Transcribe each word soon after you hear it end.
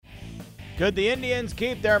Could the Indians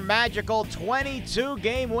keep their magical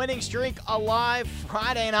 22-game winning streak alive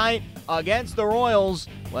Friday night against the Royals?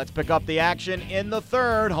 Let's pick up the action in the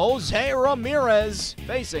third. Jose Ramirez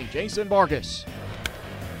facing Jason Vargas.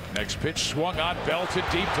 Next pitch swung on, belted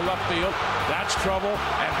deep to left field. That's trouble,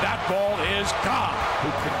 and that ball is gone. Who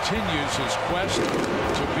continues his quest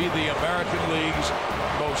to be the American League's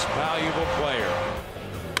most valuable player.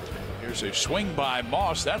 Here's a swing by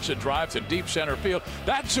Moss. That's a drive to deep center field.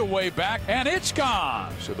 That's a way back, and it's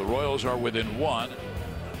gone. So the Royals are within one.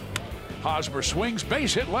 Hosmer swings,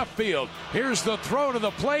 base hit left field. Here's the throw to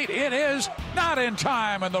the plate. It is not in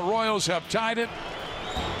time, and the Royals have tied it.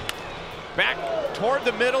 Back toward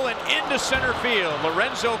the middle and into center field.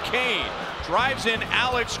 Lorenzo Cain drives in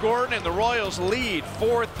Alex Gordon, and the Royals lead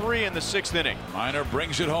 4-3 in the sixth inning. Minor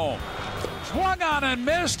brings it home. Swung on and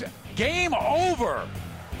missed. Game over.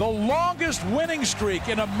 The longest winning streak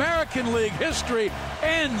in American League history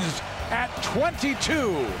ends at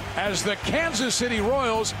 22 as the Kansas City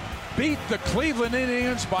Royals beat the Cleveland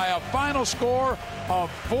Indians by a final score of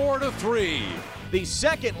 4-3. The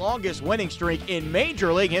second longest winning streak in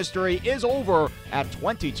Major League history is over at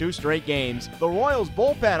 22 straight games. The Royals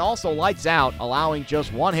bullpen also lights out, allowing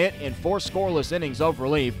just one hit in 4 scoreless innings of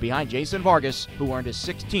relief behind Jason Vargas, who earned his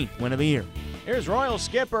 16th win of the year. Here's Royals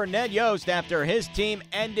skipper Ned Yost after his team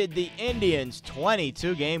ended the Indians'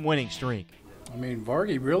 22-game winning streak. I mean,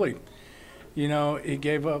 Vargy really, you know, he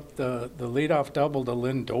gave up the leadoff double to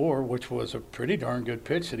Lindor, which was a pretty darn good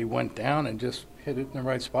pitch that he went down and just hit it in the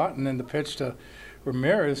right spot. And then the pitch to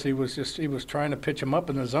Ramirez, he was trying to pitch him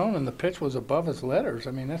up in the zone, and the pitch was above his letters.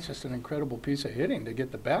 I mean, that's just an incredible piece of hitting to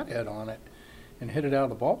get the bat head on it and hit it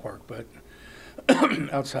out of the ballpark. But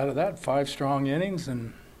outside of that, 5 strong innings,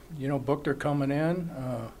 and you know, Buchter coming in,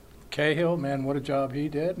 Cahill, man, what a job he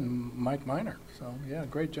did, and Mike Minor. So yeah,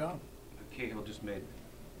 great job. Cahill just made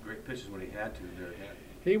great pitches when he had to there.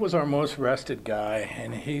 He was our most rested guy,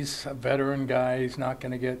 and he's a veteran guy. He's not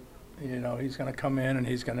going to get, you know, he's going to come in and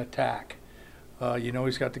he's going to attack. You know,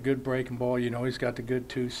 he's got the good breaking ball. You know, he's got the good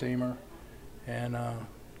two-seamer. And,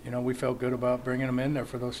 you know, we felt good about bringing him in there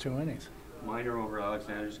for those 2 innings. Minor over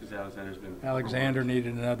Alexander, just because Alexander's been... Alexander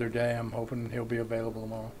needed another day. I'm hoping he'll be available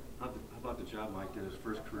tomorrow. How about the job Mike did, his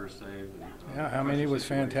first career save? And, yeah, I mean, he was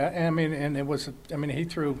fantastic. I mean, and it was, I mean, he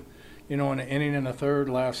threw, you know, an inning and a third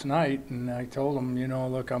last night, and I told him, you know,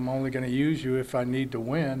 look, I'm only going to use you if I need to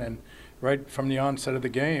win. And right from the onset of the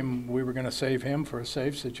game, we were going to save him for a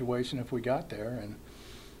save situation if we got there, and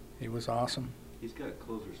he was awesome. He's got a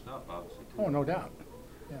closer stuff, obviously, too. Oh, no doubt.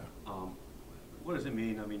 Yeah. What does it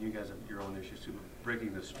mean? I mean, you guys have your own issues too,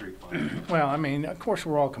 breaking the streak finally. Well, I mean, of course,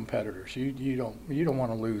 we're all competitors. You don't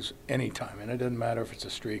want to lose any time, and it doesn't matter if it's a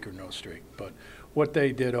streak or no streak. But what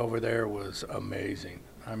they did over there was amazing.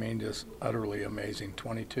 I mean, just utterly amazing.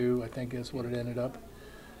 22, I think, is what it ended up.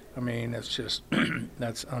 I mean, it's just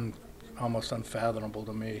that's almost unfathomable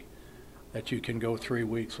to me that you can go 3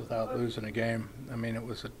 weeks without losing a game. I mean, it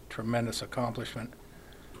was a tremendous accomplishment.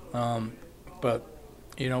 But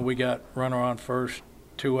you know, we got runner on first,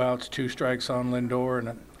 2 outs, 2 strikes on Lindor,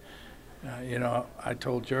 and you know, I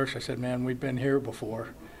told Jersh, I said, man, we've been here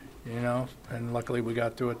before, you know, and luckily we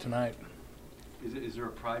got through it tonight. Is there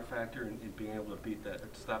a pride factor in being able to beat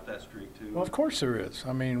that, to stop that streak too? Well, of course there is.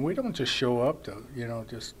 I mean, we don't just show up to, you know,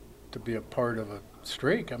 just to be a part of a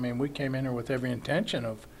streak. I mean, we came in here with every intention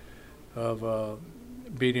of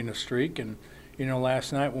beating a streak, and you know,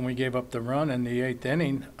 last night when we gave up the run in the 8th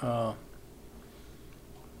inning.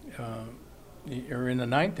 Or in the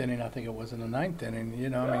 9th inning, I think it was in the 9th inning. You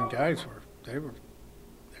know, I mean, guys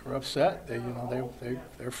were upset. They, you know,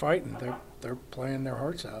 they're fighting. They're playing their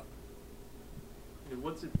hearts out.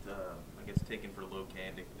 What's it, I guess, taking for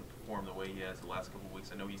Cain to perform the way he has the last couple of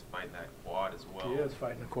weeks? I know he's fighting that quad as well. He is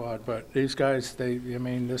fighting the quad, but these guys, I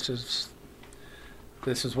mean, this is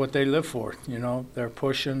what they live for. You know, they're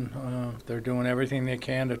pushing. They're doing everything they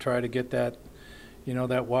can to try to get that, you know,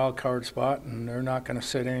 that wild card spot, and they're not going to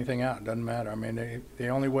sit anything out. It doesn't matter. I mean, the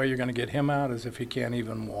only way you're going to get him out is if he can't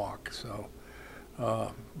even walk. So,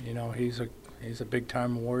 you know, he's a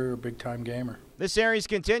big-time warrior, a big-time gamer. This series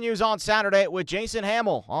continues on Saturday with Jason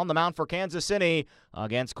Hamill on the mound for Kansas City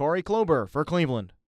against Corey Kluber for Cleveland.